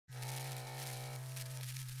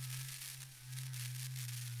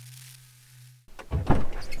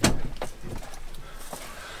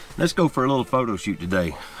Let's go for a little photo shoot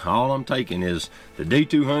today. All I'm taking is the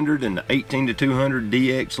D200 and the 18-200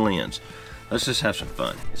 DX lens. Let's just have some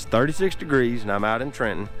fun. It's 36 degrees and I'm out in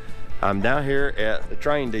Trenton. I'm down here at the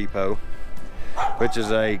train depot, which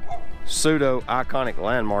is a pseudo iconic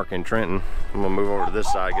landmark in Trenton. I'm gonna move over to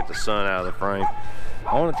this side, get the sun out of the frame.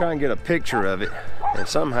 I want to try and get a picture of it and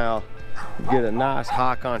somehow get a nice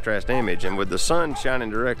high contrast image, and with the sun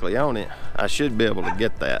shining directly on it, I should be able to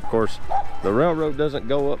get that. Of course, the railroad doesn't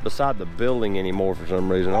go up beside the building anymore for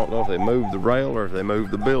some reason. I don't know if they moved the rail or if they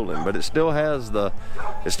moved the building, but it still has the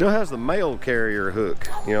mail carrier hook,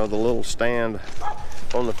 you know, the little stand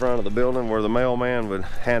on the front of the building where the mailman would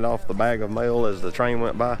hand off the bag of mail as the train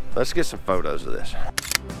went by. Let's get some photos of this.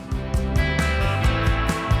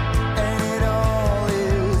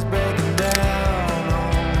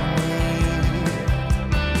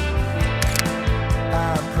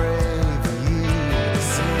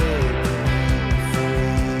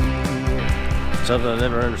 Something I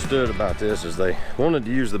never understood about this is they wanted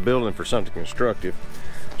to use the building for something constructive.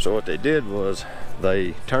 So what they did was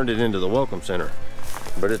they turned it into the Welcome Center.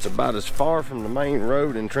 But it's about as far from the main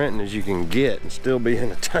road in Trenton as you can get and still be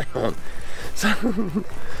in a town. So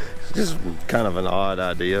it's just kind of an odd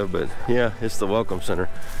idea, but yeah, it's the Welcome Center.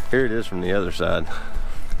 Here it is from the other side.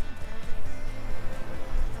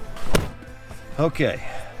 Okay.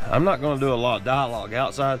 I'm not going to do a lot of dialogue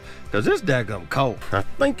outside because it's daggum cold. I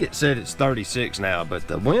think it said it's 36 now, but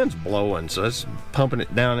the wind's blowing, so it's pumping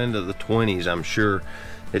it down into the 20s, I'm sure.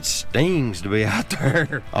 It stings to be out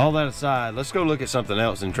there. All that aside, let's go look at something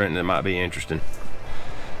else in Trenton that might be interesting.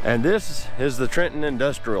 And this is the Trenton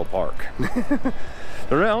Industrial Park. The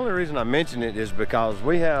only reason I mention it is because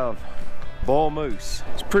we have bull moose.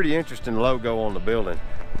 It's a pretty interesting logo on the building.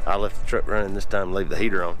 I left the truck running this time to leave the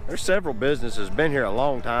heater on. There's several businesses been here a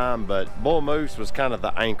long time, but Bull Moose was kind of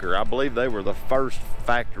the anchor. I believe they were the first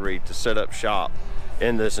factory to set up shop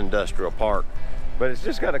in this industrial park. But it's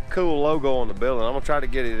just got a cool logo on the building. I'm gonna try to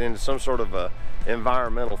get it into some sort of a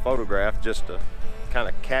environmental photograph just to kind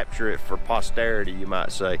of capture it for posterity, you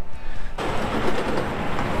might say.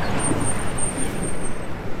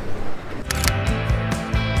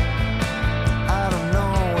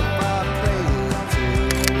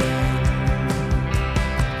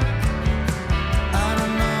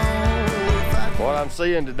 What I'm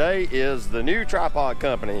seeing today is the new tripod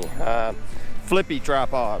company, Flippy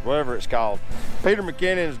Tripod, whatever it's called. Peter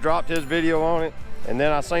McKinnon's dropped his video on it, and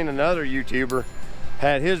then I seen another YouTuber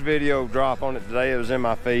had his video drop on it today. It was in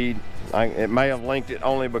my feed. It may have linked it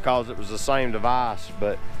only because it was the same device,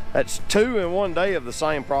 but that's 2 in one day of the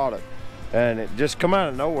same product, and it just come out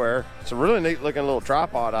of nowhere. It's a really neat looking little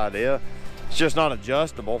tripod idea. It's just not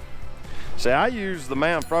adjustable. See, I use the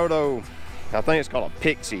Manfrotto, I think it's called a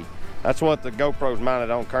Pixie. That's what the GoPro's mounted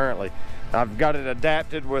on currently. I've got it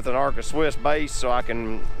adapted with an Arca Swiss base so I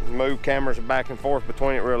can move cameras back and forth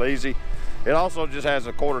between it real easy. It also just has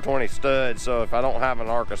a 1/4-20 stud, so if I don't have an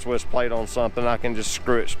Arca Swiss plate on something, I can just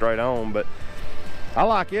screw it straight on. But I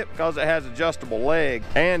like it because it has adjustable leg,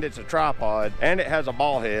 and it's a tripod, and it has a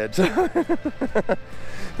ball head. To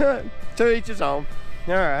each his own.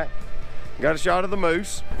 All right, got a shot of the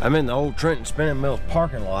moose. I'm in the old Trenton Spinning Mills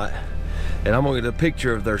parking lot, and I'm gonna get a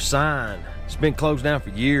picture of their sign. It's been closed down for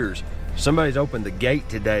years. Somebody's opened the gate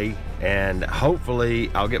today, and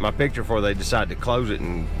hopefully I'll get my picture before they decide to close it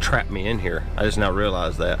and trap me in here. I just now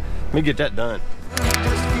realized that. Let me get that done.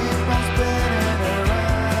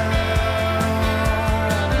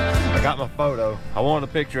 I got my photo. I wanted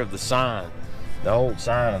a picture of the sign, the old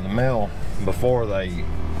sign of the mill before it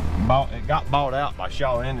got bought out by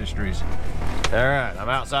Shaw Industries. All right, I'm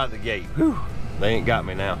outside the gate. Whew. They ain't got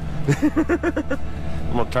me now.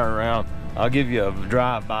 I'm gonna turn around. I'll give you a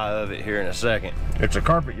drive-by of it here in a second. It's a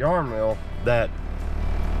carpet yarn mill that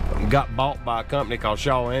got bought by a company called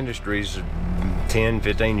Shaw Industries 10,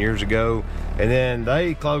 15 years ago. And then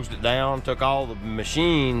they closed it down, took all the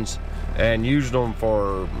machines and used them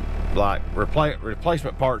for like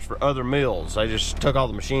replacement parts for other mills. They just took all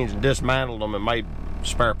the machines and dismantled them and made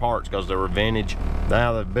spare parts because they were vintage.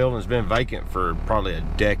 Now the building's been vacant for probably a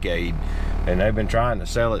decade, and they've been trying to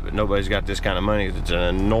sell it, but nobody's got this kind of money. It's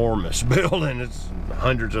an enormous building. It's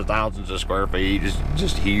hundreds of thousands of square feet. It's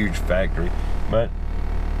just a huge factory. But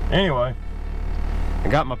anyway, I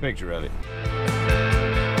got my picture of it.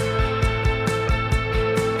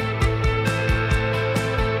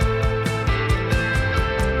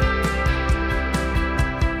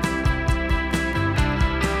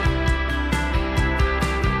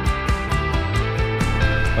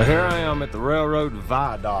 Well, here I am at the railroad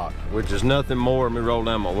viaduct, which is nothing more. Let me roll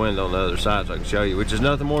down my window on the other side so I can show you, which is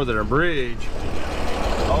nothing more than a bridge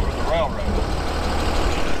over the railroad.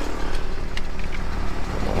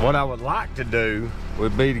 What I would like to do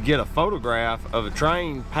would be to get a photograph of a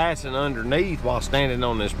train passing underneath while standing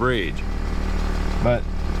on this bridge. But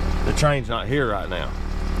the train's not here right now.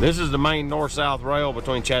 This is the main north-south rail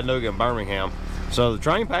between Chattanooga and Birmingham. So the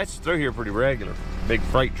train passes through here pretty regular, big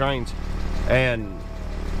freight trains. And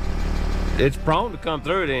it's prone to come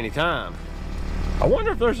through at any time. I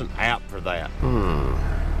wonder if there's an app for that.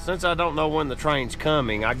 Since I don't know when the train's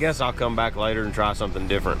coming, I guess I'll come back later and try something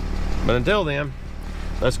different. But until then,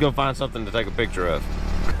 let's go find something to take a picture of.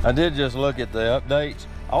 I did just look at the updates.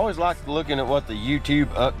 I always like looking at what the YouTube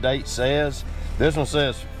update says. This one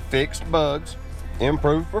says, fixed bugs,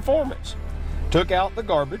 improved performance, took out the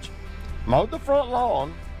garbage, mowed the front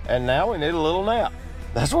lawn, and now we need a little nap.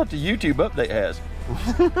 That's what the YouTube update has.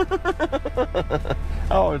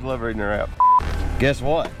 I always love reading their app. Guess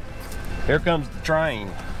what? Here comes the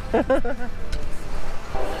train.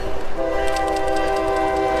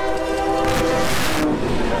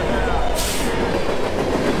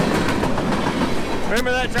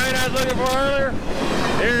 Remember that train I was looking for earlier?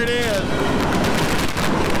 Here it is.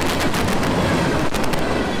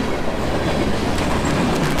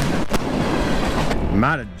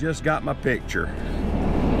 Might have just got my picture.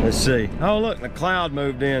 Let's see. Oh look, the cloud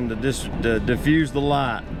moved in to diffuse the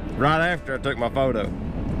light right after I took my photo.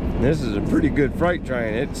 This is a pretty good freight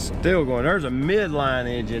train. It's still going. There's a midline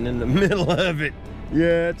engine in the middle of it.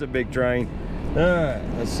 Yeah, it's a big train. All right,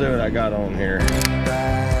 let's see what I got on here.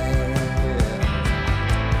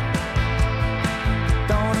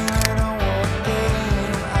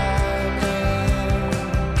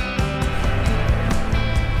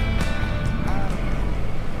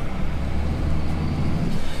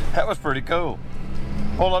 That was pretty cool.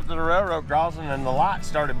 Pulled up to the railroad crossing and the lights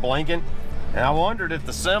started blinking. And I wondered if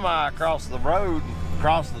the semi across the road,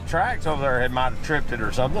 across the tracks over there, might have tripped it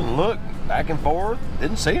or something. Looked back and forth,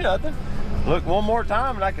 didn't see nothing. Looked one more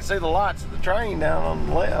time and I could see the lights of the train down on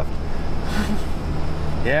the left.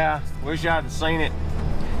 Yeah, wish I'd have seen it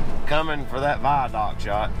coming for that viaduct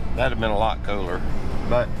shot. That'd have been a lot cooler.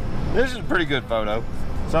 But this is a pretty good photo.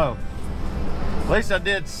 So, at least I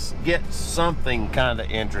did get something kind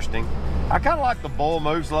of interesting. I kind of like the Bull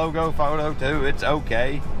Moose logo photo too. It's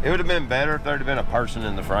okay. It would have been better if there'd have been a person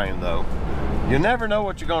in the frame though. You never know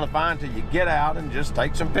what you're going to find till you get out and just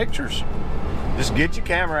take some pictures. Just get your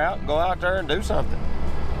camera out and go out there and do something.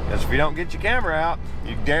 Because if you don't get your camera out,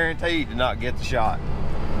 you're guaranteed to not get the shot.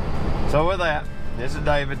 So with that, this is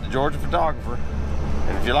David, the Georgia photographer.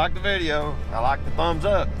 And if you like the video, I like the thumbs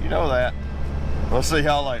up. You know that. We'll see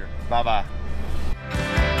y'all later. Bye-bye.